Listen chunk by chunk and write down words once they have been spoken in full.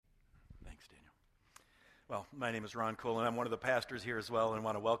Well, my name is Ron Cole, and I'm one of the pastors here as well, and I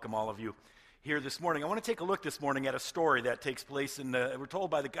want to welcome all of you here this morning. I want to take a look this morning at a story that takes place we're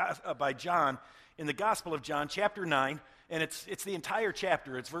told by John in the Gospel of John, chapter 9, and it's the entire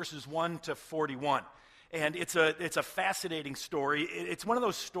chapter. It's verses 1 to 41. And it's a fascinating story. It's one of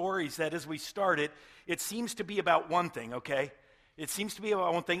those stories that as we start it seems to be about one thing, okay? It seems to be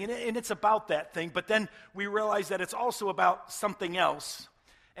about one thing, and it's about that thing, but then we realize that it's also about something else.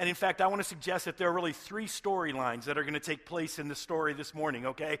 And in fact, I want to suggest that there are really three storylines that are going to take place in the story this morning,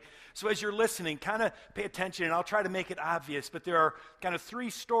 okay? So as you're listening, kind of pay attention, and I'll try to make it obvious, but there are kind of three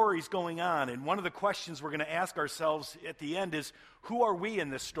stories going on, and one of the questions we're going to ask ourselves at the end is, who are we in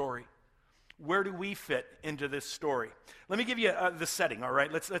this story? Where do we fit into this story? Let me give you the setting, all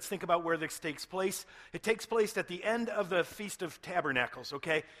right? Let's think about where this takes place. It takes place at the end of the Feast of Tabernacles,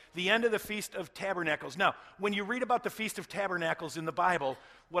 okay? The end of the Feast of Tabernacles. Now, when you read about the Feast of Tabernacles in the Bible,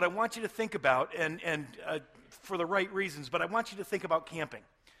 what I want you to think about, and for the right reasons, but I want you to think about camping.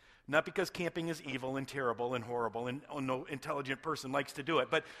 Not because camping is evil and terrible and horrible and no intelligent person likes to do it,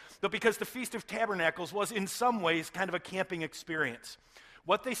 but because the Feast of Tabernacles was in some ways kind of a camping experience.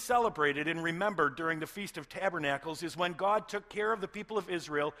 What they celebrated and remembered during the Feast of Tabernacles is when God took care of the people of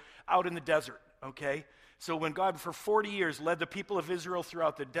Israel out in the desert, okay? So when God for 40 years led the people of Israel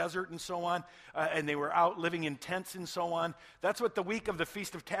throughout the desert and so on, and they were out living in tents and so on, that's what the week of the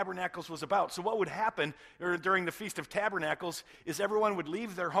Feast of Tabernacles was about. So what would happen during the Feast of Tabernacles is everyone would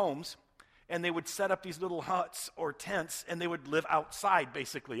leave their homes, and they would set up these little huts or tents, and they would live outside,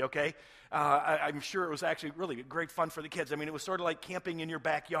 basically, okay? I'm sure it was actually really great fun for the kids. I mean, it was sort of like camping in your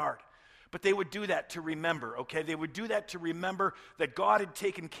backyard. But they would do that to remember, okay? They would do that to remember that God had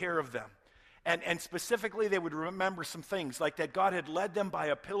taken care of them. And specifically, they would remember some things, like that God had led them by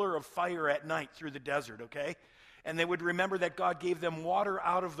a pillar of fire at night through the desert, okay? And they would remember that God gave them water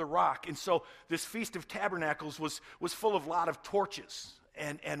out of the rock. And so this Feast of Tabernacles was full of a lot of torches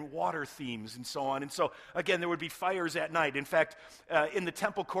and water themes and so on. And so, again, there would be fires at night. In fact, in the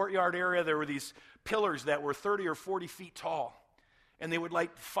temple courtyard area, there were these pillars that were 30 or 40 feet tall. And they would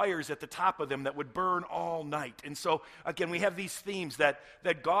light fires at the top of them that would burn all night. And so, again, we have these themes that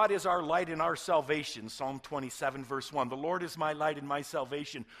God is our light and our salvation. Psalm 27, verse 1. The Lord is my light and my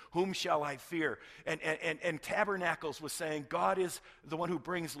salvation. Whom shall I fear? And Tabernacles was saying God is the one who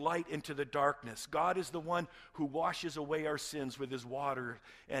brings light into the darkness. God is the one who washes away our sins with his water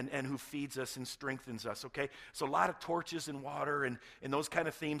and who feeds us and strengthens us, okay? So a lot of torches and water and those kind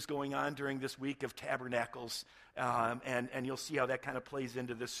of themes going on during this week of Tabernacles. And you'll see how that kind of plays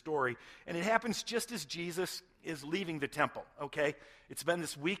into this story. And it happens just as Jesus is leaving the temple, okay? It's been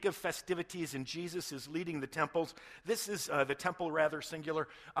this week of festivities, and Jesus is leading the temples. This is the temple, rather singular.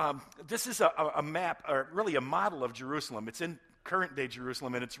 This is a map, or really a model of Jerusalem. It's in current-day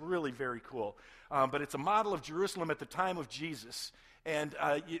Jerusalem, and it's really very cool. But it's a model of Jerusalem at the time of Jesus. And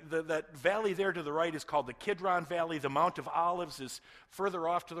that valley there to the right is called the Kidron Valley. The Mount of Olives is further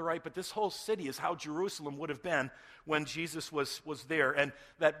off to the right. But this whole city is how Jerusalem would have been when Jesus was there. And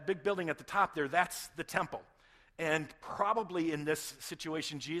that big building at the top there, that's the temple. And probably in this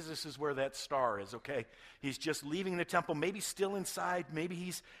situation, Jesus is where that star is, okay? He's just leaving the temple, maybe still inside, maybe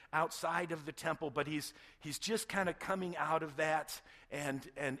he's outside of the temple, but he's just kind of coming out of that, and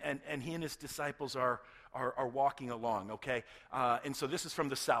he and his disciples are walking along, okay? And so this is from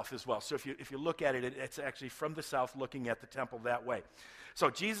the south as well. So if you look at it, it's actually from the south looking at the temple that way. So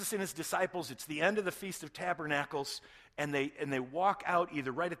Jesus and his disciples, it's the end of the Feast of Tabernacles, and they walk out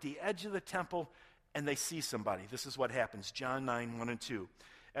either right at the edge of the temple, and they see somebody. This is what happens, John 9, 1 and 2.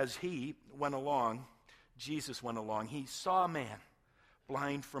 As he went along, Jesus went along, he saw a man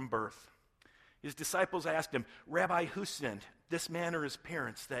blind from birth. His disciples asked him, Rabbi, who sinned, this man or his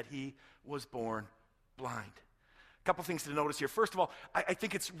parents, that he was born blind? A couple things to notice here. First of all, I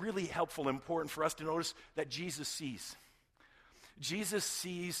think it's really helpful and important for us to notice that Jesus sees. Jesus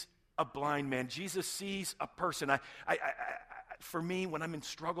sees a blind man. Jesus sees a person. For me, when I'm in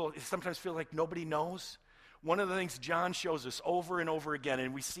struggle, I sometimes feel like nobody knows. One of the things John shows us over and over again,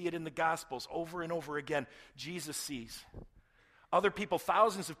 and we see it in the Gospels over and over again, Jesus sees. Other people,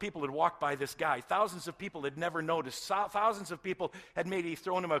 thousands of people had walked by this guy. Thousands of people had never noticed. Thousands of people had maybe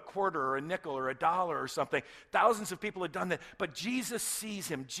thrown him a quarter or a nickel or a dollar or something. Thousands of people had done that. But Jesus sees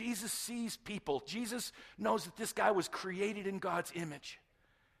him. Jesus sees people. Jesus knows that this guy was created in God's image.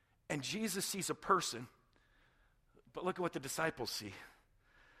 And Jesus sees a person. But look at what the disciples see.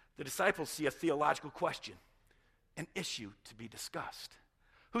 The disciples see a theological question, an issue to be discussed.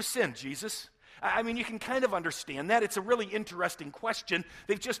 Who sinned, Jesus? I mean, you can kind of understand that. It's a really interesting question.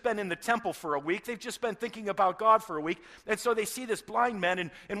 They've just been in the temple for a week. They've just been thinking about God for a week. And so they see this blind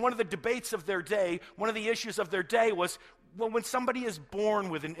man, and one of the debates of their day, one of the issues of their day was, well, when somebody is born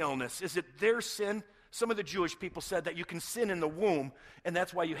with an illness, is it their sin? Some of the Jewish people said that you can sin in the womb, and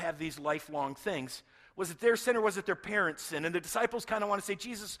that's why you have these lifelong things. Was it their sin or was it their parents' sin? And the disciples kind of want to say,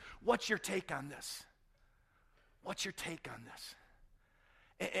 Jesus, what's your take on this? What's your take on this?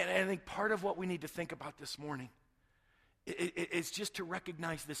 And I think part of what we need to think about this morning is just to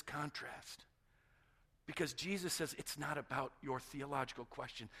recognize this contrast. Because Jesus says it's not about your theological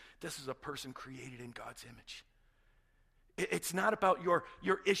question. This is a person created in God's image. It's not about your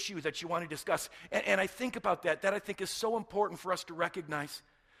issue that you want to discuss. And I think about that I think is so important for us to recognize.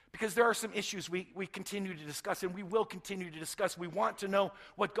 Because there are some issues we continue to discuss, and we will continue to discuss. We want to know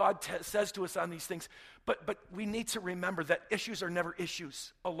what God says to us on these things. But we need to remember that issues are never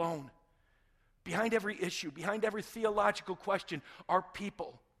issues alone. Behind every issue, behind every theological question are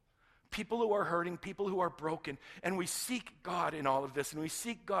people. People who are hurting, people who are broken. And we seek God in all of this, and we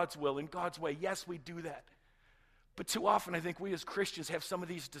seek God's will in God's way. Yes, we do that. But too often, I think we as Christians have some of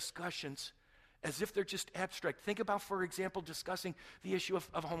these discussions as if they're just abstract. Think about, for example, discussing the issue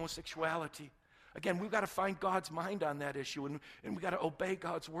of homosexuality. Again, we've got to find God's mind on that issue, and we've got to obey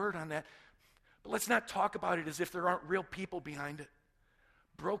God's word on that. But let's not talk about it as if there aren't real people behind it.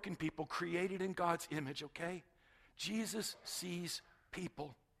 Broken people created in God's image, okay? Jesus sees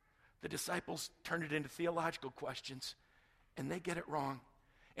people. The disciples turn it into theological questions, and they get it wrong.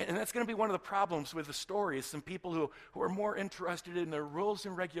 And that's going to be one of the problems with the story, is some people who are more interested in their rules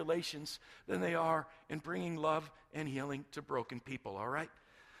and regulations than they are in bringing love and healing to broken people, all right?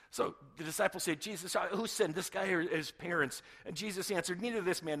 So the disciples say, Jesus, who sinned, this guy or his parents? And Jesus answered, neither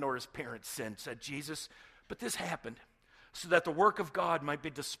this man nor his parents sinned, said Jesus. But this happened so that the work of God might be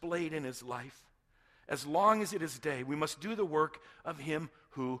displayed in his life. As long as it is day, we must do the work of him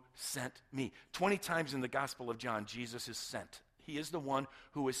who sent me. 20 times in the Gospel of John, Jesus is sent. He is the one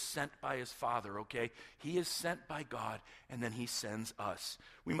who is sent by his Father, okay? He is sent by God, and then he sends us.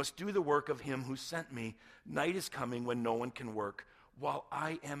 We must do the work of him who sent me. Night is coming when no one can work. While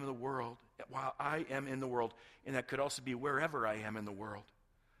I am in the world, and that could also be wherever I am in the world,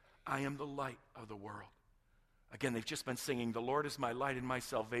 I am the light of the world. Again, they've just been singing, the Lord is my light and my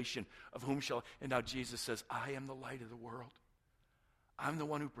salvation, of whom shall... And now Jesus says, I am the light of the world. I'm the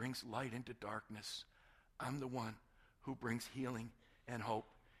one who brings light into darkness. I'm the one who brings healing and hope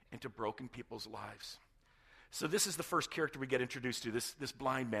into broken people's lives. So this is the first character we get introduced to, this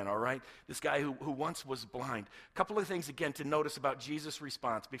blind man, all right? This guy who once was blind. A couple of things, again, to notice about Jesus'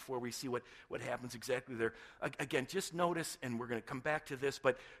 response before we see what happens exactly there. Again, just notice, and we're going to come back to this,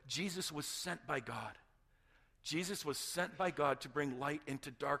 but Jesus was sent by God. Jesus was sent by God to bring light into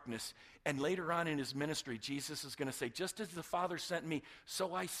darkness. And later on in his ministry, Jesus is going to say, just as the Father sent me,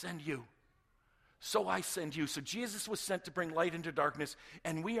 so I send you. So I send you. So Jesus was sent to bring light into darkness,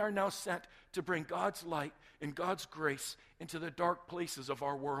 and we are now sent to bring God's light and God's grace into the dark places of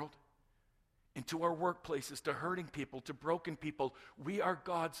our world, into our workplaces, to hurting people, to broken people. We are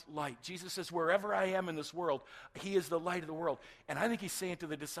God's light. Jesus says, wherever I am in this world, he is the light of the world. And I think he's saying to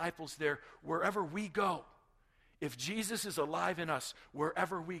the disciples there, wherever we go, if Jesus is alive in us,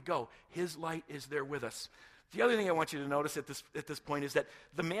 wherever we go, his light is there with us. The other thing I want you to notice at this point is that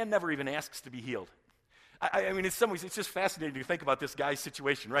the man never even asks to be healed. I mean, in some ways, it's just fascinating to think about this guy's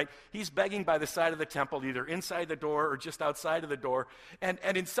situation, right? He's begging by the side of the temple, either inside the door or just outside of the door. And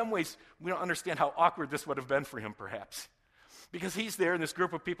in some ways, we don't understand how awkward this would have been for him, perhaps. Because he's there, and this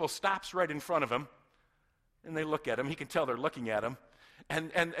group of people stops right in front of him, and they look at him. He can tell they're looking at him.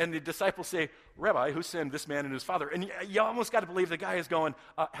 And the disciples say, Rabbi, who sinned, this man and his father? And you almost got to believe the guy is going,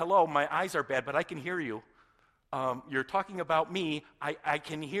 hello, my eyes are bad, but I can hear you. You're talking about me. I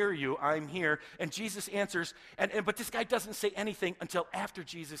can hear you. I'm here. And Jesus answers, but this guy doesn't say anything until after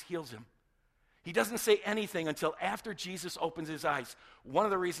Jesus heals him. He doesn't say anything until after Jesus opens his eyes. One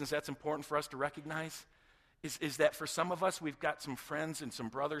of the reasons that's important for us to recognize is that for some of us, we've got some friends and some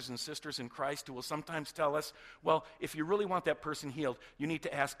brothers and sisters in Christ who will sometimes tell us, well, if you really want that person healed, you need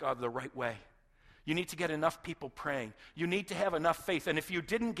to ask God the right way. You need to get enough people praying. You need to have enough faith. And if you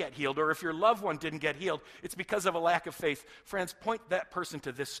didn't get healed, or if your loved one didn't get healed, it's because of a lack of faith. Friends, point that person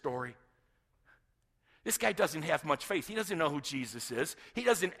to this story. This guy doesn't have much faith. He doesn't know who Jesus is. He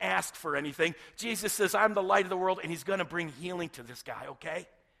doesn't ask for anything. Jesus says, I'm the light of the world, and he's going to bring healing to this guy, okay?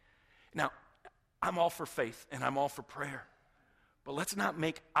 Now, I'm all for faith, and I'm all for prayer. But let's not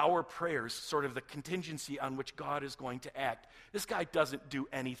make our prayers sort of the contingency on which God is going to act. This guy doesn't do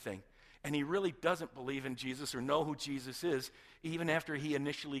anything. And he really doesn't believe in Jesus or know who Jesus is, even after he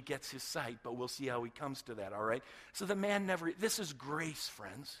initially gets his sight. But we'll see how he comes to that, all right? So the man this is grace,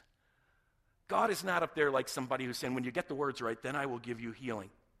 friends. God is not up there like somebody who's saying, when you get the words right, then I will give you healing.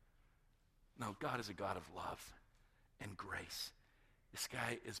 No, God is a God of love and grace. This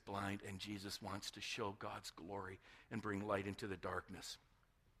guy is blind, and Jesus wants to show God's glory and bring light into the darkness.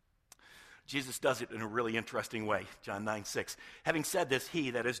 Jesus does it in a really interesting way. John 9:6. Having said this,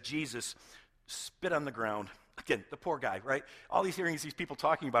 he, that is Jesus, spit on the ground. Again, the poor guy, right? All he's hearing is these people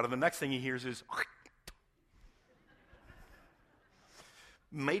talking about him. The next thing he hears is,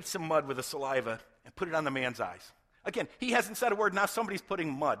 made some mud with the saliva and put it on the man's eyes. Again, he hasn't said a word. Now somebody's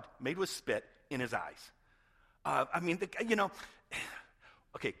putting mud made with spit in his eyes.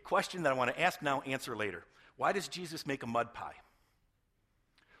 Okay, question that I want to ask now, answer later. Why does Jesus make a mud pie?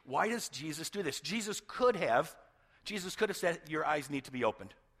 Why does Jesus do this? Jesus could have said, your eyes need to be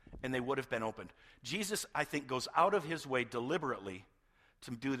opened, and they would have been opened. Jesus, I think, goes out of his way deliberately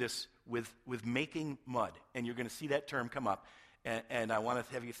to do this with making mud, and you're going to see that term come up, and I want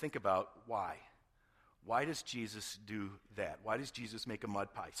to have you think about why. Why does Jesus do that? Why does Jesus make a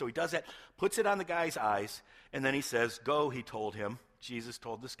mud pie? So he does that, puts it on the guy's eyes, and then he says, go, he told him, Jesus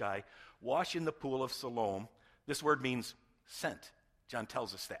told this guy, wash in the pool of Siloam. This word means sent. John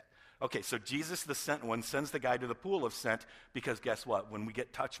tells us that. Okay, so Jesus, the sent one, sends the guy to the pool of sent because guess what? When we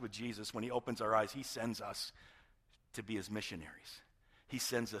get touched with Jesus, when he opens our eyes, he sends us to be his missionaries. He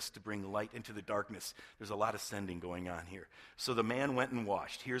sends us to bring light into the darkness. There's a lot of sending going on here. So the man went and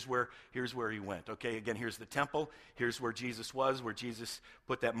washed. Here's where he went. Okay, again, here's the temple. Here's where Jesus was, where Jesus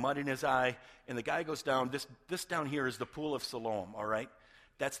put that mud in his eye. And the guy goes down. This down here is the pool of Siloam, all right?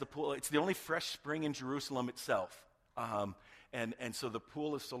 That's the pool. It's the only fresh spring in Jerusalem itself. And so the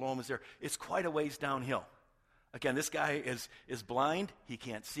pool of Siloam is there. It's quite a ways downhill. Again, this guy is blind. He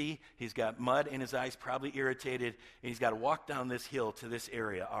can't see. He's got mud in his eyes, probably irritated, and he's got to walk down this hill to this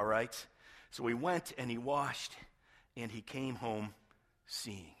area, all right? So he went and he washed, and he came home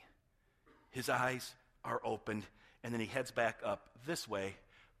seeing. His eyes are opened, and then he heads back up this way,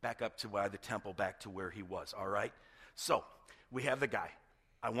 back up to by the temple, back to where he was, all right? So we have the guy.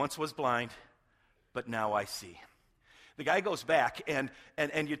 I once was blind, but now I see. The guy goes back, and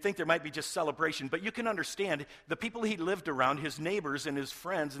you'd think there might be just celebration, but you can understand the people he lived around, his neighbors and his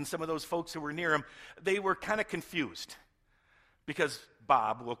friends and some of those folks who were near him, they were kind of confused. Because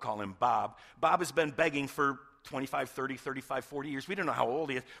Bob, we'll call him Bob has been begging for 25, 30, 35, 40 years. We don't know how old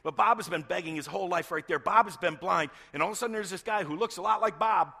he is, but Bob has been begging his whole life right there. Bob has been blind, and all of a sudden there's this guy who looks a lot like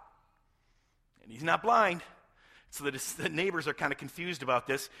Bob, and he's not blind. So the neighbors are kind of confused about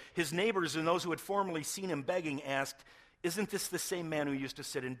this. His neighbors and those who had formerly seen him begging asked, isn't this the same man who used to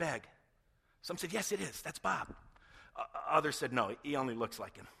sit and beg? Some said, yes, it is. That's Bob. Others said, no, he only looks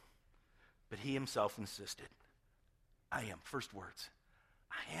like him. But he himself insisted, I am. First words,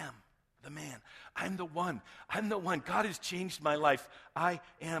 I am the man. I'm the one. I'm the one. God has changed my life. I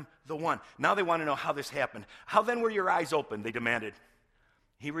am the one. Now they want to know how this happened. How then were your eyes opened? They demanded.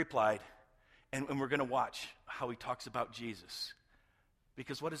 He replied, and we're going to watch how he talks about Jesus.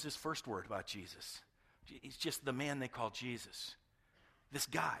 Because what is his first word about Jesus? He's just the man they call Jesus. This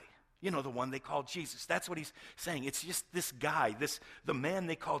guy, the one they call Jesus. That's what he's saying. It's just this guy, the man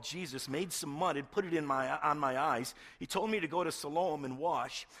they call Jesus, made some mud and put it on my eyes. He told me to go to Siloam and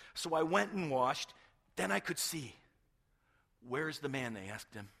wash. So I went and washed. Then I could see. Where's the man? They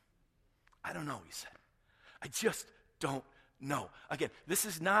asked him. I don't know, he said. I just don't know. Again, this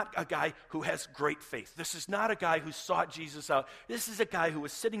is not a guy who has great faith. This is not a guy who sought Jesus out. This is a guy who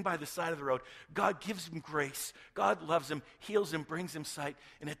was sitting by the side of the road. God gives him grace. God loves him, heals him, brings him sight.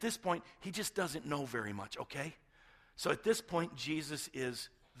 And at this point, he just doesn't know very much, okay? So at this point, Jesus is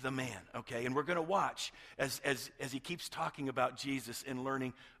the man, okay? And we're going to watch as he keeps talking about Jesus and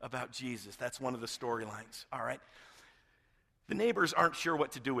learning about Jesus. That's one of the storylines, all right? The neighbors aren't sure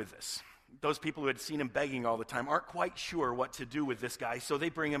what to do with this. Those people who had seen him begging all the time aren't quite sure what to do with this guy, so they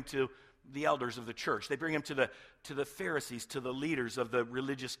bring him to the elders of the church. They bring him to the Pharisees, to the leaders of the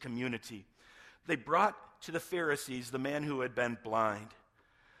religious community. They brought to the Pharisees the man who had been blind.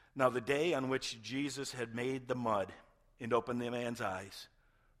 Now, the day on which Jesus had made the mud and opened the man's eyes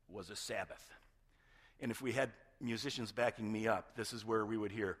was a Sabbath. And if we had musicians backing me up, this is where we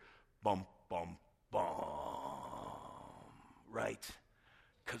would hear bum, bum, bum, right?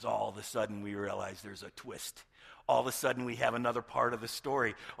 Because all of a sudden we realize there's a twist. All of a sudden we have another part of the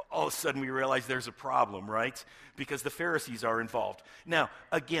story. All of a sudden we realize there's a problem, right? Because the Pharisees are involved. Now,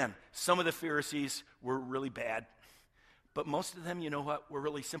 again, some of the Pharisees were really bad. But most of them, you know what, were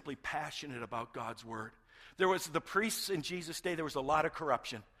really simply passionate about God's word. There was the priests in Jesus' day, there was a lot of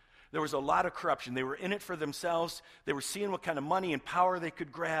corruption. There was a lot of corruption. They were in it for themselves. They were seeing what kind of money and power they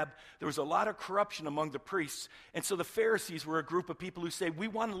could grab. There was a lot of corruption among the priests. And so the Pharisees were a group of people who say, we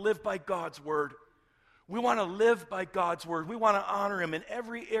want to live by God's word. We want to live by God's word. We want to honor him in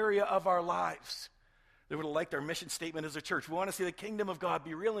every area of our lives. They would have liked our mission statement as a church. We want to see the kingdom of God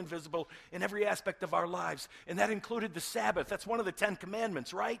be real and visible in every aspect of our lives. And that included the Sabbath. That's one of the 10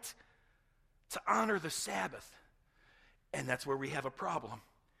 commandments, right? To honor the Sabbath. And that's where we have a problem.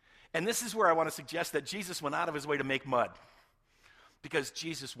 And this is where I want to suggest that Jesus went out of his way to make mud. Because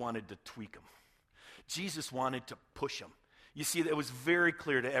Jesus wanted to tweak him. Jesus wanted to push him. You see, it was very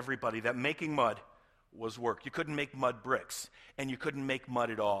clear to everybody that making mud was work. You couldn't make mud bricks, and you couldn't make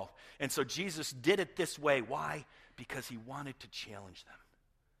mud at all. And so Jesus did it this way. Why? Because he wanted to challenge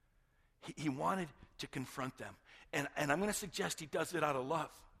them. He wanted to confront them. And I'm going to suggest he does it out of love.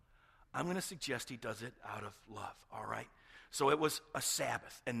 I'm going to suggest he does it out of love, all right? So it was a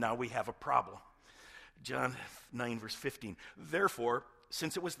Sabbath, and now we have a problem. John 9, verse 15. Therefore,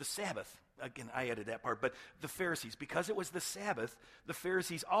 since it was the Sabbath, again, I added that part, but the Pharisees, because it was the Sabbath, the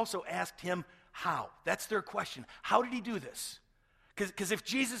Pharisees also asked him how. That's their question. How did he do this? Because if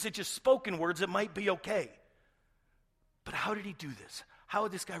Jesus had just spoken words, it might be okay. But how did he do this? How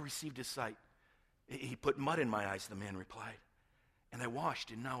had this guy received his sight? He put mud in my eyes, the man replied. And I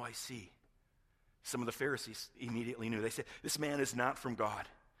washed, and now I see. Some of the Pharisees immediately knew. They said, this man is not from God,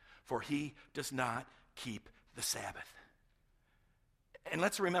 for he does not keep the Sabbath. And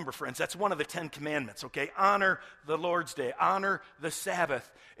let's remember, friends, that's one of the 10 commandments, okay? Honor the Lord's Day. Honor the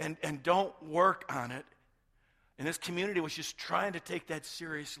Sabbath. And don't work on it. And this community was just trying to take that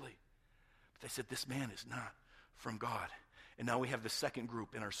seriously. But they said, this man is not from God. And now we have the second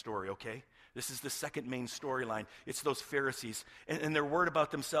group in our story, okay? This is the second main storyline. It's those Pharisees. And their word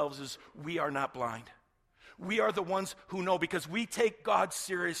about themselves is, we are not blind. We are the ones who know, because we take God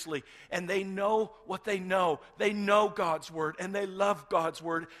seriously, and they know what they know. They know God's word, and they love God's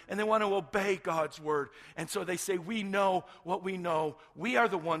word, and they want to obey God's word. And so they say, we know what we know. We are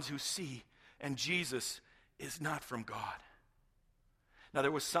the ones who see, and Jesus is not from God. Now,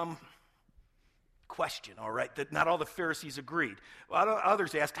 there was some question, all right, that not all the Pharisees agreed.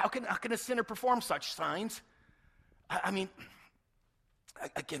 Others asked, how can a sinner perform such signs? I mean,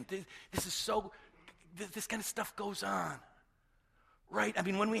 again, this is so... This kind of stuff goes on, right? I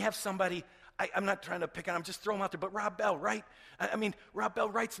mean, when we have somebody, I'm not trying to pick on him, just throw him out there, but Rob Bell, right? I mean, Rob Bell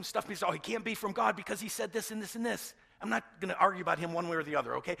writes some stuff, and he says, oh, he can't be from God because he said this and this and this. I'm not going to argue about him one way or the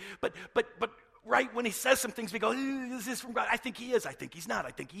other, okay? But right, when he says some things, we go, is this from God? I think he is, I think he's not,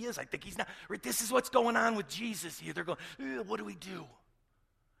 I think he is, I think he's not. Right? This is what's going on with Jesus here. They're going, what do we do?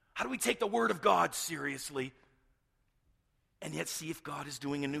 How do we take the word of God seriously and yet see if God is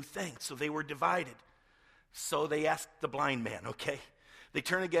doing a new thing? So they were divided. So they asked the blind man, okay? They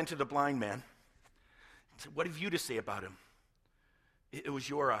turn again to the blind man and said, what have you to say about him? It was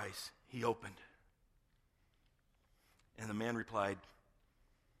your eyes he opened. And the man replied,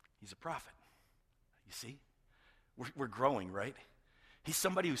 he's a prophet. You see? We're growing, right? He's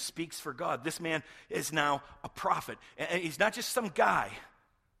somebody who speaks for God. This man is now a prophet. And he's not just some guy.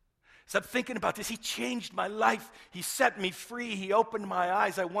 Stop thinking about this. He changed my life. He set me free. He opened my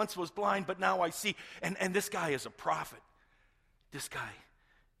eyes. I once was blind, but now I see. And this guy is a prophet. This guy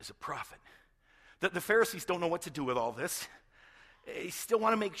is a prophet. The Pharisees don't know what to do with all this. They still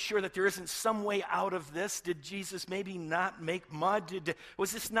want to make sure that there isn't some way out of this. Did Jesus maybe not make mud?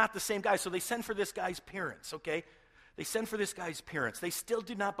 Was this not the same guy? So they send for this guy's parents, okay? They send for this guy's parents. They still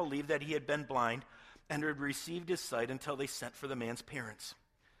did not believe that he had been blind and had received his sight until they sent for the man's parents.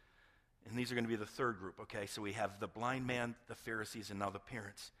 And these are going to be the third group, okay? So we have the blind man, the Pharisees, and now the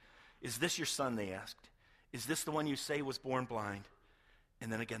parents. Is this your son, they asked? Is this the one you say was born blind?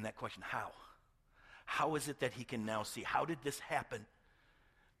 And then again, that question, how? How is it that he can now see? How did this happen?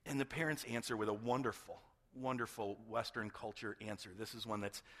 And the parents answer with a wonderful, wonderful Western culture answer. This is one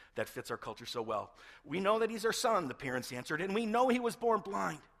that fits our culture so well. We know that he's our son, the parents answered, and we know he was born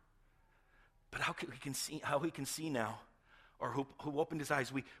blind. But how he can see now, or who opened his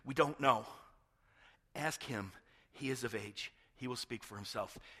eyes, we don't know. Ask him. He is of age. He will speak for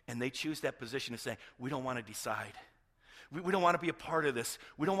himself. And they choose that position of saying, we don't want to decide. We don't want to be a part of this.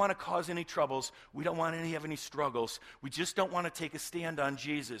 We don't want to cause any troubles. We don't want to have any struggles. We just don't want to take a stand on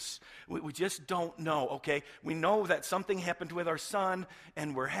Jesus. We just don't know, okay? We know that something happened with our son,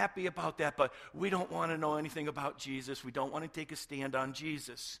 and we're happy about that, but we don't want to know anything about Jesus. We don't want to take a stand on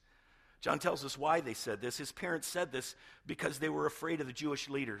Jesus. John tells us why they said this. His parents said this because they were afraid of the Jewish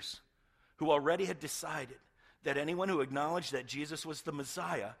leaders who already had decided that anyone who acknowledged that Jesus was the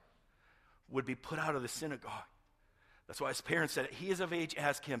Messiah would be put out of the synagogue. That's why his parents said, he is of age,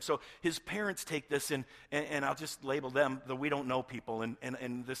 ask him. So his parents take this, and I'll just label them the we don't know people,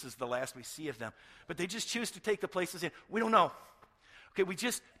 and this is the last we see of them. But they just choose to take the places in. We don't know. Okay, we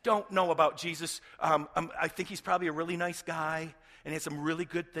just don't know about Jesus. I think he's probably a really nice guy, and he had some really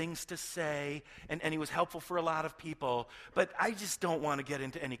good things to say, and he was helpful for a lot of people. But I just don't want to get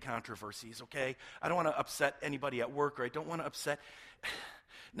into any controversies, okay? I don't want to upset anybody at work, or I don't want to upset.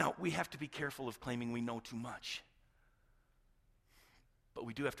 Now, we have to be careful of claiming we know too much. But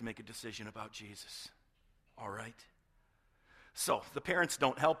we do have to make a decision about Jesus, all right? So the parents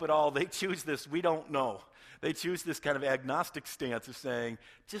don't help at all. They choose this, we don't know. They choose this kind of agnostic stance of saying,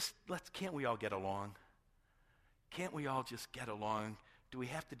 can't we all get along? Can't we all just get along? Do we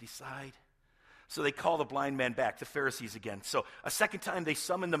have to decide? So they call the blind man back, the Pharisees again. So a second time they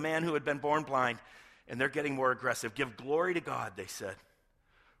summon the man who had been born blind, and they're getting more aggressive. Give glory to God, they said.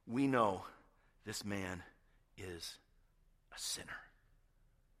 We know this man is a sinner.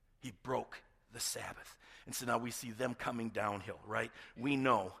 He broke the Sabbath. And so now we see them coming downhill, right? We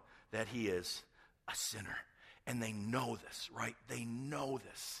know that he is a sinner. And they know this, right? They know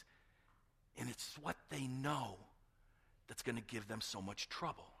this. And it's what they know that's going to give them so much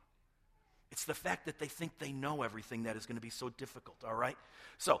trouble. It's the fact that they think they know everything that is going to be so difficult, all right?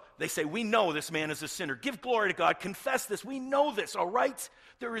 So they say, we know this man is a sinner. Give glory to God. Confess this. We know this, all right?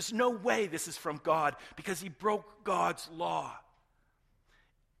 There is no way this is from God because he broke God's law.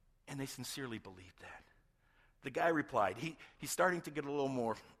 And they sincerely believed that. The guy replied. He's starting to get a little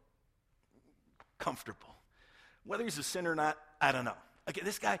more comfortable. Whether he's a sinner or not, I don't know. Okay,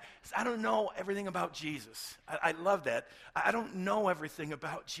 this guy, I don't know everything about Jesus. I love that. I don't know everything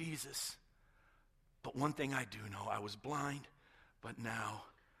about Jesus. But one thing I do know, I was blind, but now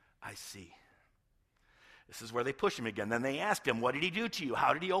I see. This is where they push him again. Then they asked him, what did he do to you?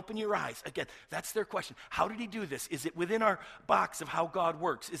 How did he open your eyes? Again, that's their question. How did he do this? Is it within our box of how God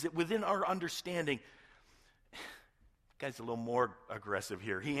works? Is it within our understanding? The guy's a little more aggressive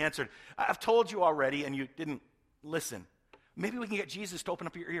here. He answered, I've told you already, and you didn't listen. Maybe we can get Jesus to open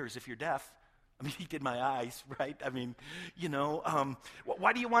up your ears if you're deaf. I mean, he did my eyes, right? I mean,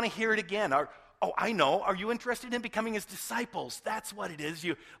 why do you want to hear it again? I know. Are you interested in becoming his disciples? That's what it is.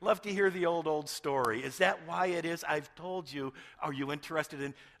 You love to hear the old story. Is that why it is? I've told you. Are you interested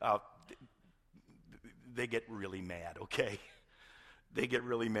in? They get really mad, okay? They get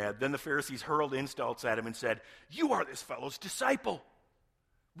really mad. Then the Pharisees hurled insults at him and said, you are this fellow's disciple.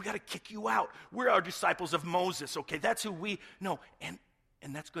 We got to kick you out. We're our disciples of Moses, okay? That's who we know.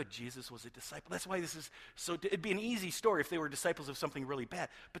 And that's good. Jesus was a disciple. That's why this is so, it'd be an easy story if they were disciples of something really bad.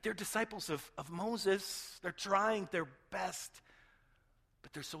 But they're disciples of Moses. They're trying their best.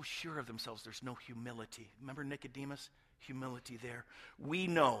 But they're so sure of themselves, there's no humility. Remember Nicodemus? Humility there. We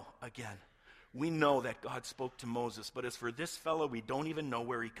know that God spoke to Moses. But as for this fellow, we don't even know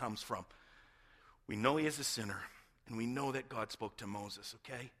where he comes from. We know he is a sinner. And we know that God spoke to Moses,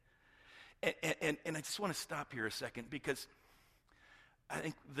 okay? And I just want to stop here a second because I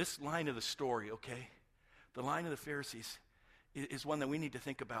think this line of the story, okay, the line of the Pharisees is one that we need to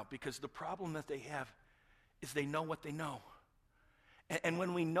think about because the problem that they have is they know what they know. And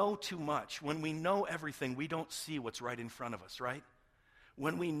when we know too much, when we know everything, we don't see what's right in front of us, right?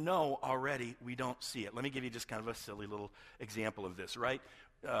 When we know already, we don't see it. Let me give you just kind of a silly little example of this, right?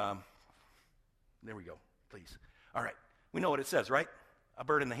 There we go, please. All right, we know what it says, right? A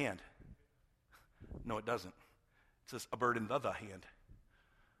bird in the hand. No, it doesn't. It says a bird in the hand.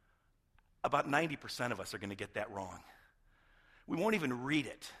 About 90% of us are going to get that wrong. We won't even read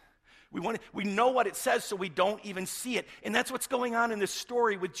it. We know what it says, so we don't even see it. And that's what's going on in this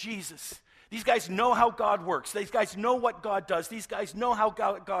story with Jesus. These guys know how God works. These guys know what God does. These guys know how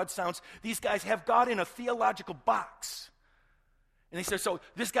God sounds. These guys have God in a theological box. And they say, so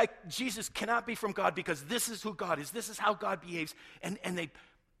this guy, Jesus, cannot be from God because this is who God is. This is how God behaves. And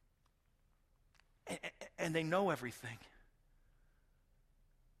they know everything.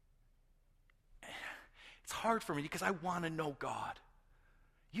 It's hard for me because I want to know God.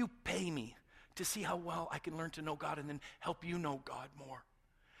 You pay me to see how well I can learn to know God and then help you know God more.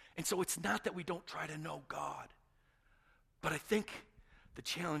 And so it's not that we don't try to know God, but I think the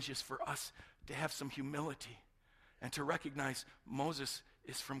challenge is for us to have some humility and to recognize Moses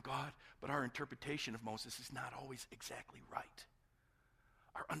is from God, but our interpretation of Moses is not always exactly right.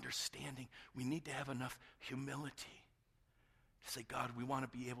 Our understanding, we need to have enough humility to say, God, we want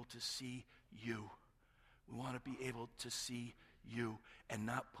to be able to see you. We want to be able to see you and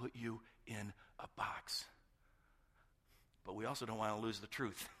not put you in a box. But we also don't want to lose the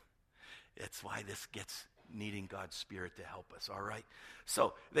truth. It's why this gets needing God's Spirit to help us, all right?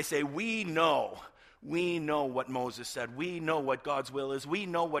 So they say, we know what Moses said. We know what God's will is. We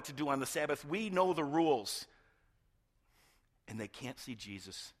know what to do on the Sabbath. We know the rules. And they can't see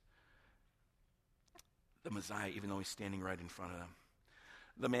Jesus, the Messiah, even though he's standing right in front of them.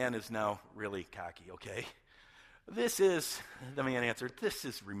 The man is now really cocky, okay? The man answered, this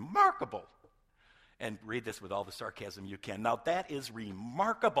is remarkable. And read this with all the sarcasm you can. Now that is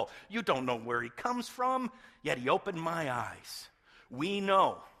remarkable. You don't know where he comes from, yet he opened my eyes. We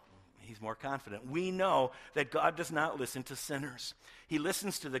know, he's more confident, we know that God does not listen to sinners. He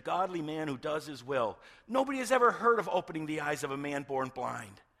listens to the godly man who does his will. Nobody has ever heard of opening the eyes of a man born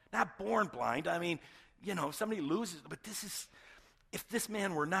blind. Not born blind, I mean, somebody loses, but if this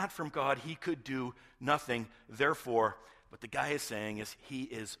man were not from God, he could do nothing. Therefore, what the guy is saying is he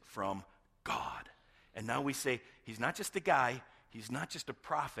is from God. And now we say he's not just a guy, he's not just a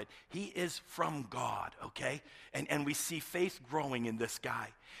prophet, he is from God, okay? And we see faith growing in this guy.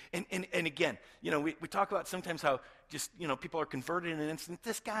 And again, we talk about sometimes how just, people are converted in an instant.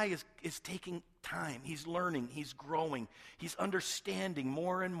 This guy is taking time. He's learning. He's growing. He's understanding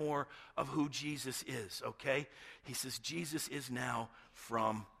more and more of who Jesus is, okay? He says Jesus is now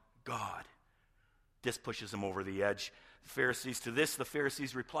from God. This pushes him over the edge. The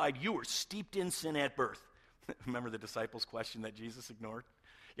Pharisees replied, you were steeped in sin at birth. Remember the disciples' question that Jesus ignored?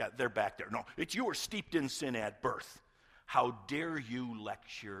 Yeah, they're back there. No, it's you were steeped in sin at birth. How dare you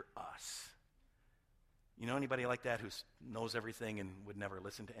lecture us? You know anybody like that who knows everything and would never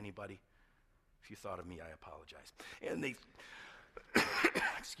listen to anybody? If you thought of me, I apologize. And they,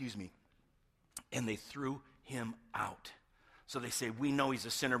 excuse me, and they threw him out. So they say, we know he's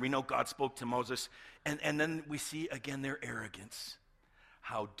a sinner. We know God spoke to Moses. And then we see again their arrogance.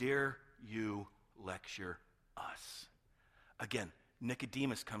 How dare you lecture us? Again,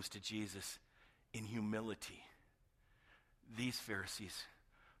 Nicodemus comes to Jesus in humility. These Pharisees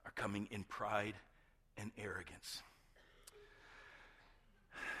are coming in pride and arrogance.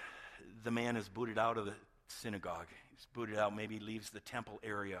 The man is booted out of the synagogue. He's booted out, maybe leaves the temple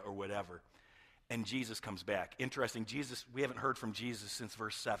area or whatever. And Jesus comes back. Interesting, we haven't heard from Jesus since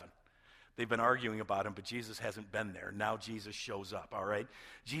verse 7. They've been arguing about him, but Jesus hasn't been there. Now Jesus shows up, all right?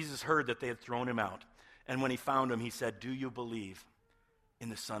 Jesus heard that they had thrown him out. And when he found him, he said, do you believe in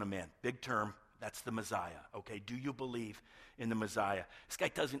the Son of Man? Big term, that's the Messiah, okay? Do you believe in the Messiah? This guy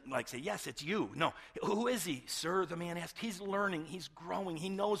doesn't say, yes, it's you. No, who is he, sir? The man asked. He's learning, he's growing, he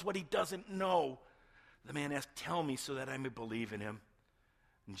knows what he doesn't know. The man asked, tell me so that I may believe in him.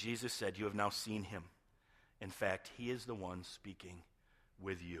 And Jesus said, you have now seen him. In fact, he is the one speaking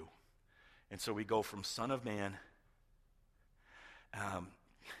with you. And so we go from Son of Man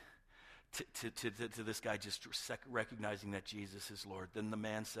to this guy just recognizing that Jesus is Lord. Then the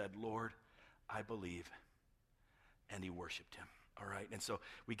man said, Lord, I believe. And he worshiped him. All right. And so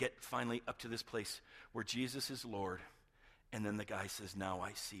we get finally up to this place where Jesus is Lord. And then the guy says, now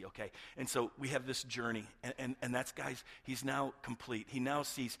I see, okay? And so we have this journey, and that's, guys, he's now complete. He now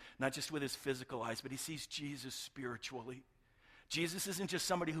sees, not just with his physical eyes, but he sees Jesus spiritually. Jesus isn't just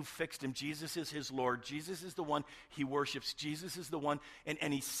somebody who fixed him. Jesus is his Lord. Jesus is the one he worships. Jesus is the one,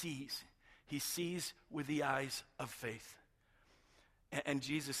 and he sees. He sees with the eyes of faith. And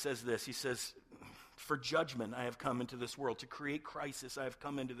Jesus says this, he says, for judgment I have come into this world. To create crisis I have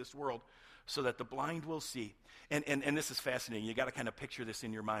come into this world, so that the blind will see. And this is fascinating. You got to kind of picture this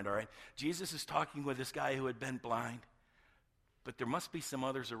in your mind, all right? Jesus is talking with this guy who had been blind, but there must be some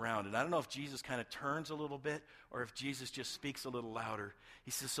others around. And I don't know if Jesus kind of turns a little bit or if Jesus just speaks a little louder.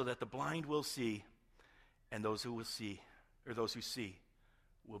 He says, so that the blind will see, and those who will see, or those who see,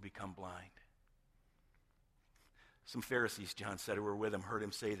 will become blind. Some Pharisees, John said, who were with him, heard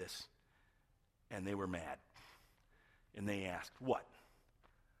him say this, and they were mad. And they asked, what?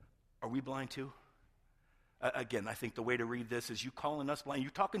 Are we blind too? Again, I think the way to read this is you calling us blind. You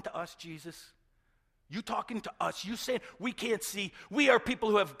talking to us, Jesus? You talking to us? You saying we can't see? We are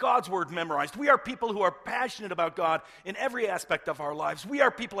people who have God's word memorized. We are people who are passionate about God in every aspect of our lives. We are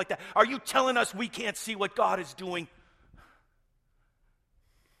people like that. Are you telling us we can't see what God is doing?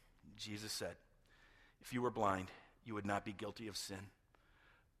 Jesus said, if you were blind, you would not be guilty of sin.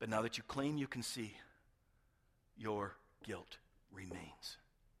 But now that you claim you can see, your guilt remains.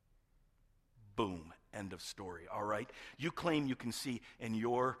 Boom. End of story, all right? You claim you can see, and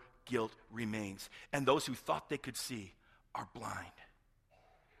your guilt remains. And those who thought they could see are blind.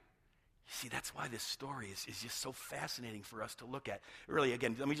 See, that's why this story is just so fascinating for us to look at. Really,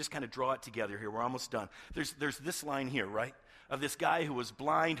 again, let me just kind of draw it together here. We're almost done. There's this line here, right? Of this guy who was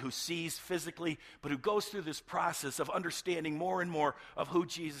blind, who sees physically, but who goes through this process of understanding more and more of who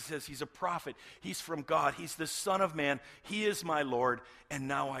Jesus is. He's a prophet. He's from God. He's the Son of Man. He is my Lord, and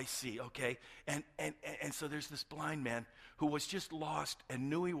now I see, okay? And so there's this blind man who was just lost and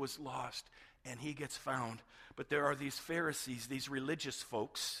knew he was lost, and he gets found. But there are these Pharisees, these religious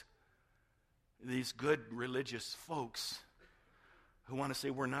folks, these good religious folks who want to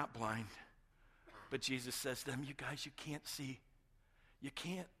say we're not blind. But Jesus says to them, you guys, you can't see. You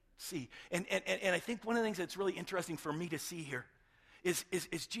can't see. And I think one of the things that's really interesting for me to see here is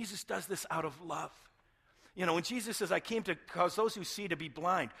Jesus does this out of love. You know, when Jesus says, I came to cause those who see to be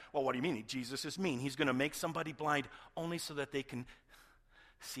blind. Well, what do you mean? Jesus is mean. He's going to make somebody blind only so that they can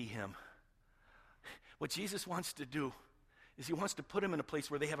see him. What Jesus wants to do is he wants to put them in a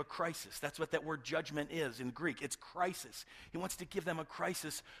place where they have a crisis. That's what that word judgment is in Greek. It's crisis. He wants to give them a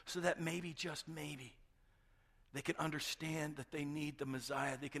crisis so that maybe, just maybe, they can understand that they need the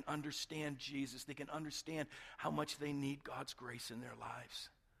Messiah. They can understand Jesus. They can understand how much they need God's grace in their lives.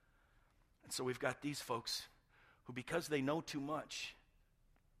 And so we've got these folks who, because they know too much,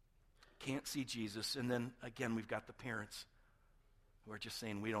 can't see Jesus. And then, again, we've got the parents who are just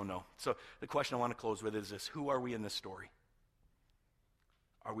saying, we don't know. So the question I want to close with is this. Who are we in this story?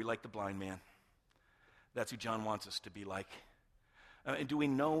 Are we like the blind man? That's who John wants us to be like. And do we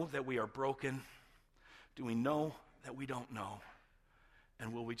know that we are broken? Do we know that we don't know?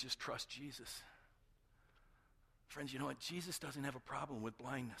 And will we just trust Jesus? Friends, you know what? Jesus doesn't have a problem with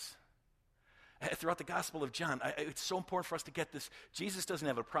blindness. Throughout the Gospel of John, it's so important for us to get this. Jesus doesn't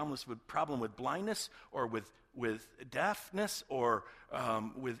have a problem with blindness or with deafness or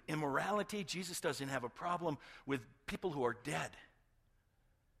with immorality. Jesus doesn't have a problem with people who are dead.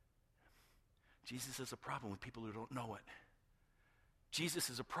 Jesus has a problem with people who don't know it. Jesus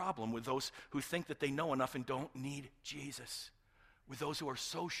has a problem with those who think that they know enough and don't need Jesus, with those who are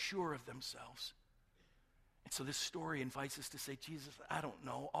so sure of themselves. And so this story invites us to say, Jesus, I don't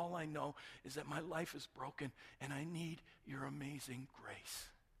know. All I know is that my life is broken and I need your amazing grace.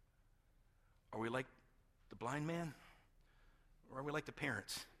 Are we like the blind man? Or are we like the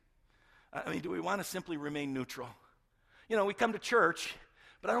parents? I mean, do we want to simply remain neutral? You know, we come to church,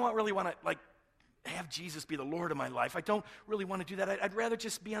 but I don't really want to, have Jesus be the Lord of my life. I don't really want to do that. I'd rather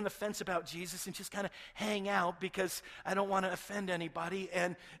just be on the fence about Jesus and just kind of hang out because I don't want to offend anybody.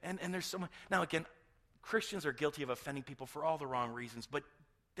 And there's so much. Now, again, Christians are guilty of offending people for all the wrong reasons, but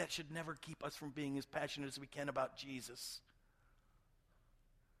that should never keep us from being as passionate as we can about Jesus.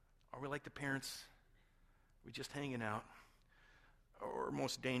 Are we like the parents? Are we just hanging out? Or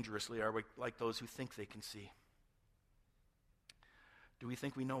most dangerously, are we like those who think they can see? Do we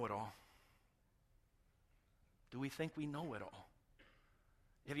think we know it all? Do we think we know it all?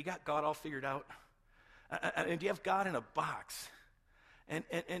 Have you got God all figured out? And do you have God in a box?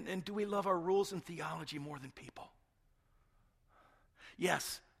 And do we love our rules and theology more than people?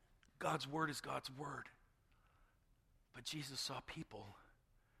 Yes, God's word is God's word. But Jesus saw people,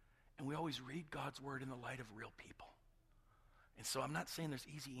 and we always read God's word in the light of real people. And so I'm not saying there's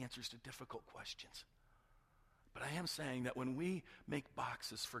easy answers to difficult questions. But I am saying that when we make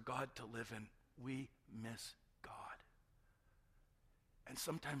boxes for God to live in, we miss God. And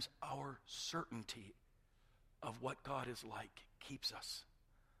sometimes our certainty of what God is like keeps us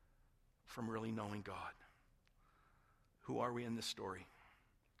from really knowing God. Who are we in this story?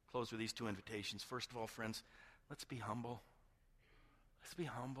 Close with these two invitations. First of all, friends, let's be humble. Let's be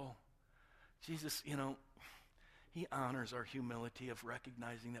humble. Jesus, he honors our humility of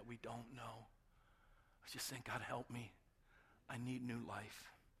recognizing that we don't know. I was just saying, God, help me. I need new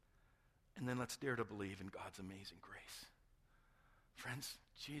life. And then let's dare to believe in God's amazing grace. Friends,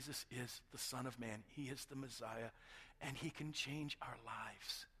 Jesus is the Son of Man. He is the Messiah, and he can change our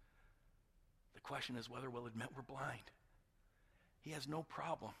lives. The question is whether we'll admit we're blind. He has no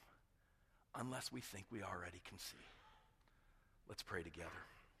problem unless we think we already can see. Let's pray together.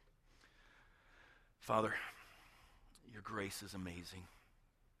 Father, your grace is amazing.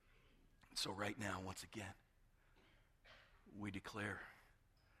 So right now, once again, we declare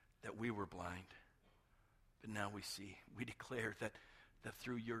that we were blind, but now we see. We declare that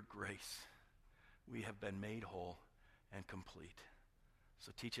through your grace, we have been made whole and complete.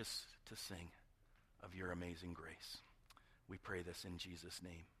 So teach us to sing of your amazing grace. We pray this in Jesus'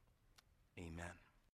 name. Amen.